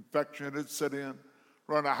 Infection had set in,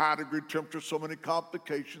 run a high degree temperature, so many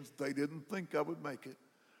complications, they didn't think I would make it.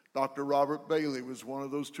 Dr. Robert Bailey was one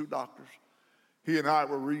of those 2 doctors. He and I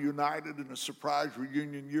were reunited in a surprise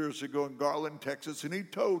reunion years ago in Garland, Texas, and he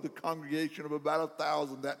told the congregation of about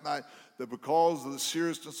 1,000 that night that because of the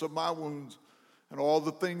seriousness of my wounds and all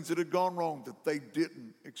the things that had gone wrong, that they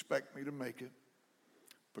didn't expect me to make it.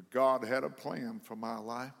 But God had a plan for my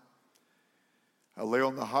life. I lay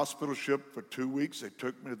on the hospital ship for 2 weeks. They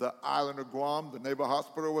took me to the island of Guam, the naval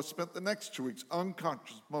hospital. I spent the next 2 weeks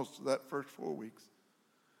unconscious most of that first 4 weeks.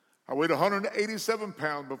 I weighed 187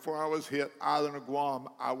 pounds before I was hit. Island of Guam,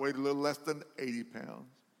 I weighed a little less than 80 pounds.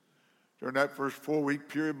 During that first 4-week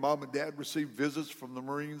period, Mom and Dad received visits from the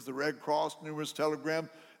Marines, the Red Cross, numerous telegrams,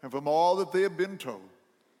 and from all that they had been told,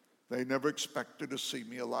 they never expected to see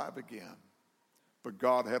me alive again. But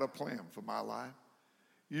God had a plan for my life.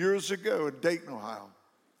 Years ago in Dayton, Ohio,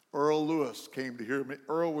 Earl Lewis came to hear me.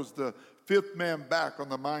 Earl was the 5th man back on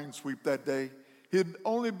the mine sweep that day. He had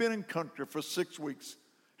only been in country for 6 weeks.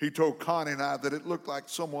 He told Connie and I that it looked like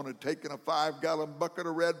someone had taken a 5-gallon bucket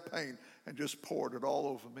of red paint and just poured it all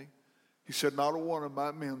over me. He said, not a one of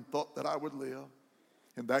my men thought that I would live.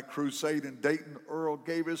 In that crusade in Dayton, Earl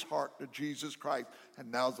gave his heart to Jesus Christ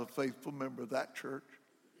and now is a faithful member of that church.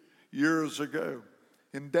 Years ago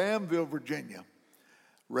in Danville, Virginia,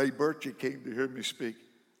 Ray Birchie came to hear me speak.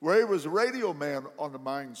 Ray was a radio man on the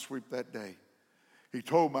mine sweep that day. He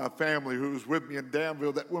told my family who was with me in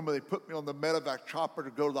Danville that when they put me on the medevac chopper to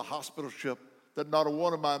go to the hospital ship, that not a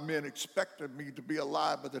one of my men expected me to be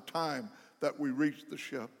alive by the time that we reached the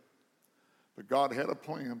ship. But God had a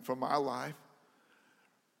plan for my life.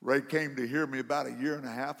 Ray came to hear me about 1.5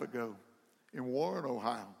 years ago in Warren,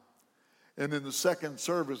 Ohio. And in the second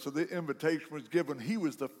service of the invitation was given, he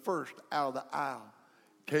was the first out of the aisle.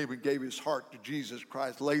 Came and gave his heart to Jesus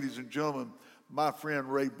Christ. Ladies and gentlemen, my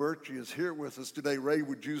friend Ray Birchie is here with us today. Ray,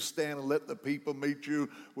 would you stand and let the people meet you?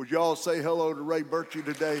 Would you all say hello to Ray Birchie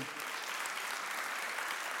today?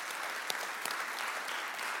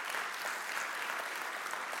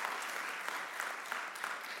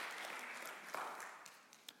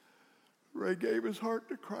 Ray gave his heart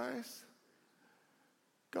to Christ.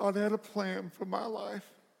 God had a plan for my life.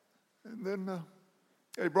 And then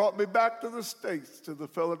they brought me back to the States, to the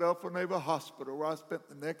Philadelphia Naval Hospital, where I spent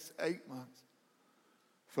the next 8 months.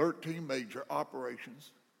 13 major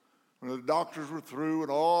operations. When the doctors were through and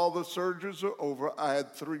all the surgeries were over, I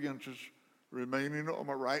had 3 inches remaining on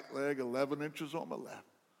my right leg, 11 inches on my left,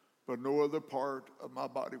 but no other part of my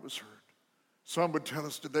body was hurt. Some would tell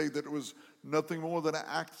us today that it was nothing more than an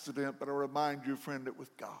accident, but I remind you, friend, that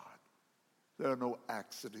with God, there are no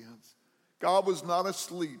accidents. God was not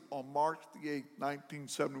asleep on March the 8th,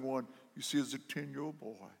 1971. You see, as a 10-year-old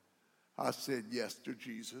boy, I said yes to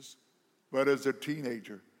Jesus. But as a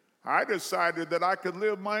teenager, I decided that I could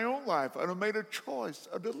live my own life. And I made a choice,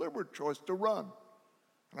 a deliberate choice to run.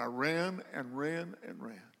 And I ran and ran and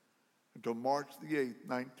ran until March the 8th,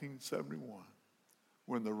 1971,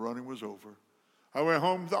 when the running was over. I went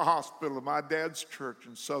home to the hospital of my dad's church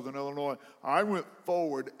in Southern Illinois. I went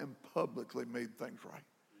forward and publicly made things right.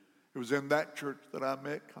 It was in that church that I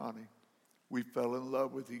met Connie. We fell in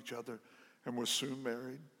love with each other and were soon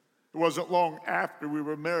married. It wasn't long after we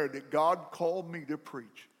were married that God called me to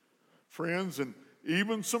preach. Friends and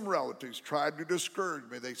even some relatives tried to discourage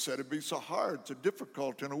me. They said it'd be so hard, so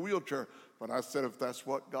difficult in a wheelchair. But I said, if that's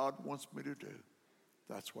what God wants me to do,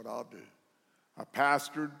 that's what I'll do. I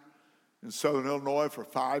pastored in Southern Illinois for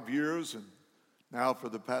 5 years and now for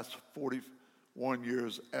the past 41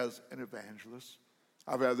 years as an evangelist.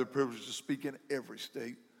 I've had the privilege to speak in every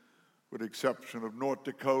state. with the exception of North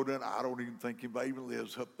Dakota, and I don't even think anybody even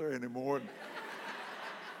lives up there anymore.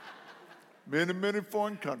 Many, many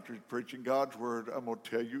foreign countries preaching God's word. I'm going to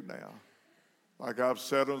tell you now, like I've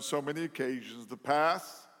said on so many occasions, the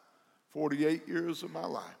past 48 years of my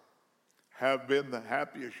life have been the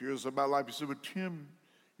happiest years of my life. You said, but Tim,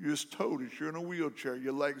 you just told us you're in a wheelchair,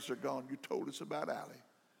 your legs are gone. You told us about Allie.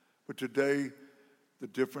 But today, the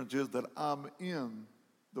difference is that I'm in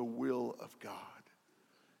the will of God.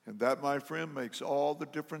 And that, my friend, makes all the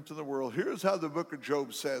difference in the world. Here's how the book of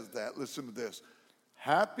Job says that. Listen to this.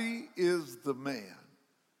 Happy is the man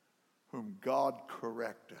whom God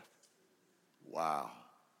correcteth. Wow.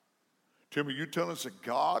 Tim, are you telling us that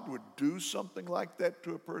God would do something like that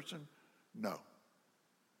to a person? No.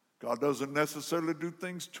 God doesn't necessarily do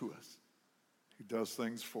things to us. He does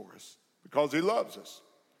things for us because he loves us,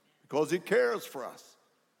 because he cares for us,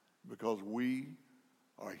 because we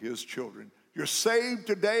are his children. You're saved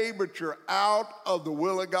today, but you're out of the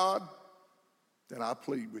will of God, then I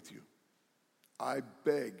plead with you. I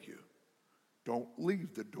beg you, don't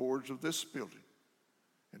leave the doors of this building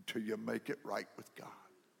until you make it right with God.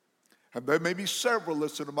 And there may be several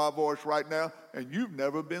listening to my voice right now, and you've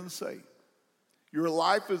never been saved. Your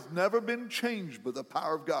life has never been changed by the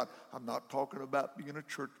power of God. I'm not talking about being a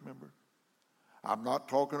church member. I'm not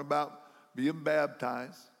talking about being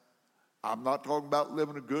baptized. I'm not talking about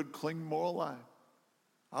living a good, clean, moral life.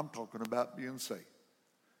 I'm talking about being saved.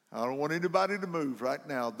 I don't want anybody to move right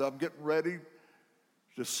now. I'm getting ready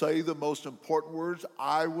to say the most important words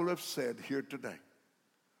I will have said here today.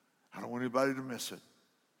 I don't want anybody to miss it.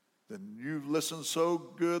 Then you've listened so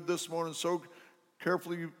good this morning, so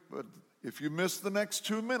carefully, but if you miss the next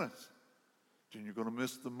 2 minutes, then you're going to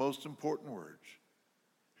miss the most important words.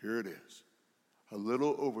 Here it is. A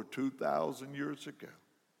little over 2,000 years ago,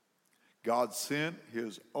 God sent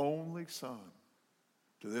his only son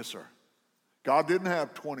to this earth. God didn't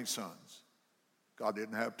have 20 sons. God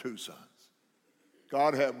didn't have 2 sons.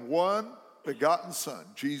 God had one begotten son,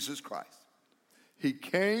 Jesus Christ. He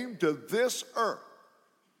came to this earth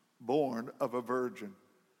born of a virgin.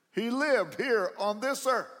 He lived here on this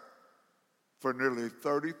earth for nearly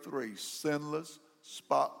 33 sinless,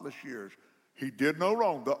 spotless years. He did no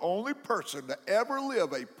wrong. The only person to ever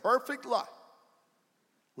live a perfect life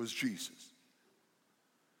was Jesus.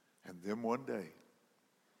 And then one day,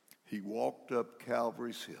 he walked up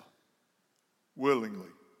Calvary's hill willingly,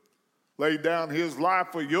 laid down his life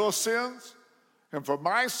for your sins and for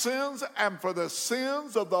my sins and for the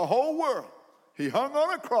sins of the whole world. He hung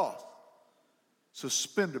on a cross,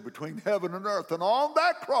 suspended between heaven and earth. And on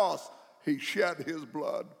that cross, he shed his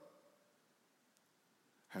blood.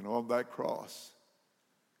 And on that cross,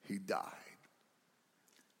 he died.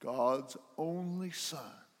 God's only son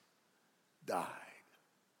died.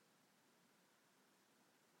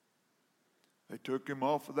 They took him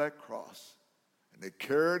off of that cross, and they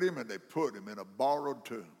carried him and they put him in a borrowed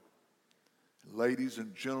tomb. Ladies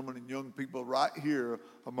and gentlemen and young people, right here,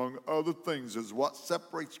 among other things, is what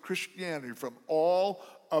separates Christianity from all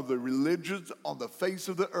of the religions on the face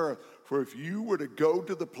of the earth. For if you were to go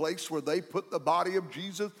to the place where they put the body of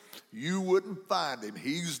Jesus, you wouldn't find him.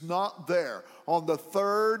 He's not there. On the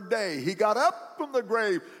third day, he got up from the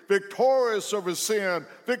grave, victorious over sin,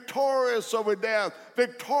 victorious over death,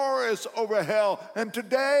 victorious over hell. And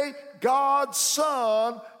today, God's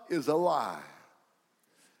Son is alive.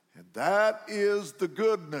 And that is the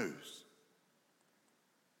good news.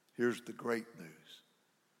 Here's the great news.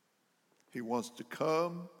 He wants to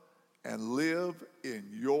come and live in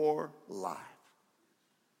your life.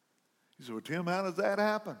 You say, well, Tim, how does that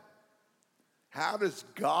happen? How does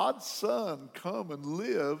God's Son come and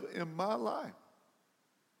live in my life?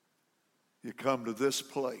 You come to this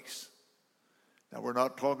place. Now, we're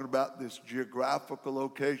not talking about this geographical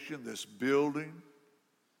location, this building.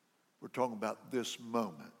 We're talking about this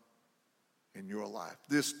moment in your life,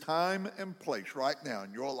 this time and place right now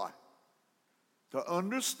in your life. To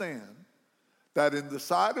understand that in the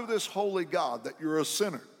sight of this holy God that you're a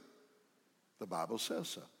sinner. The Bible says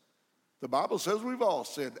so. The Bible says we've all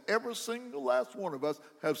sinned. Every single last one of us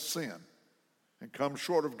have sinned and come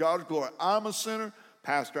short of God's glory. I'm a sinner.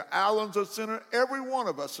 Pastor Allen's a sinner. Every one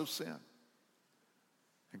of us have sinned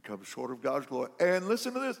and come short of God's glory. And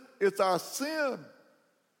listen to this. It's our sin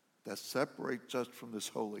that separates us from this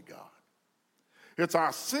holy God. It's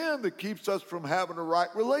our sin that keeps us from having a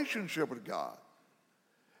right relationship with God.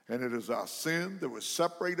 And it is our sin that will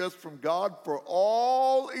separate us from God for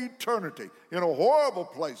all eternity in a horrible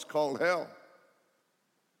place called hell.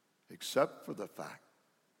 Except for the fact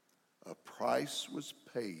a price was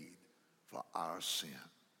paid for our sin.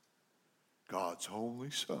 God's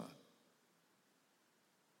only Son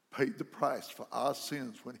paid the price for our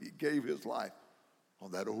sins when he gave his life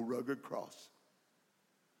on that old rugged cross.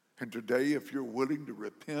 And today, if you're willing to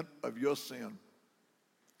repent of your sin,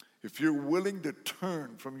 if you're willing to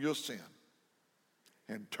turn from your sin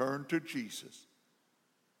and turn to Jesus,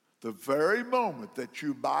 the very moment that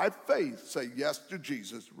you by faith say yes to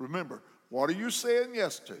Jesus, remember, what are you saying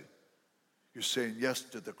yes to? You're saying yes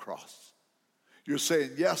to the cross. You're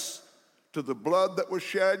saying yes to the blood that was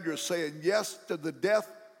shed. You're saying yes to the death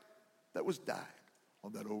that was died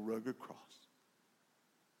on that old rugged cross.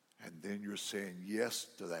 And then you're saying yes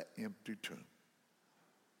to that empty tomb.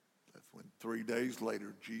 That's when 3 days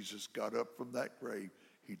later Jesus got up from that grave,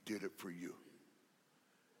 he did it for you.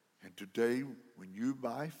 And today, when you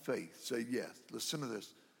by faith say yes, listen to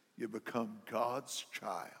this, you become God's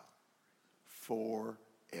child forever.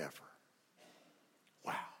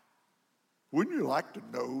 Wow. Wouldn't you like to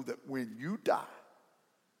know that when you die,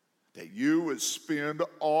 that you would spend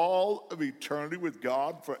all of eternity with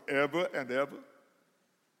God forever and ever?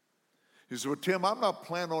 He said, well, Tim, I'm not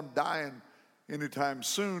planning on dying anytime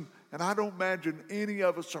soon, and I don't imagine any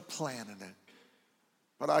of us are planning it.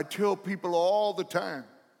 But I tell people all the time,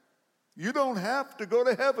 you don't have to go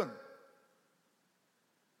to heaven.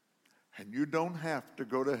 And you don't have to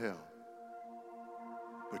go to hell.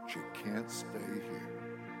 But you can't stay here.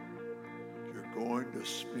 You're going to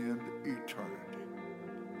spend eternity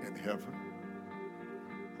in heaven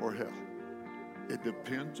or hell. It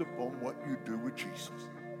depends upon what you do with Jesus.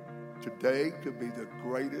 Today could be the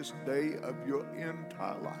greatest day of your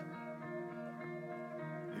entire life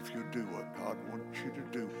if you do what God wants you to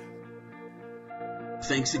do.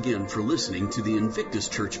 Thanks again for listening to the Invictus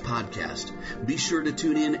Church podcast. Be sure to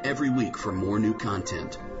tune in every week for more new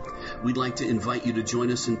content. We'd like to invite you to join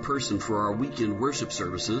us in person for our weekend worship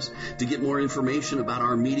services. To get more information about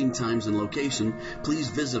our meeting times and location, please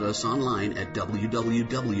visit us online at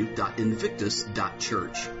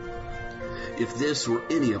www.invictus.church. If this or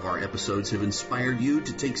any of our episodes have inspired you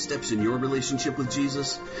to take steps in your relationship with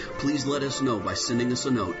Jesus, please let us know by sending us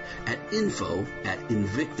a note at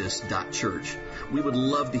info@invictus.church. We would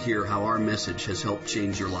love to hear how our message has helped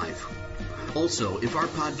change your life. Also, if our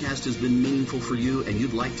podcast has been meaningful for you and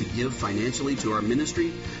you'd like to give financially to our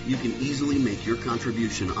ministry, you can easily make your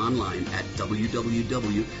contribution online at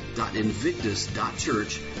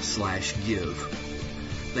www.invictus.church/give.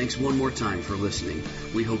 Thanks one more time for listening.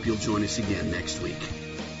 We hope you'll join us again next week.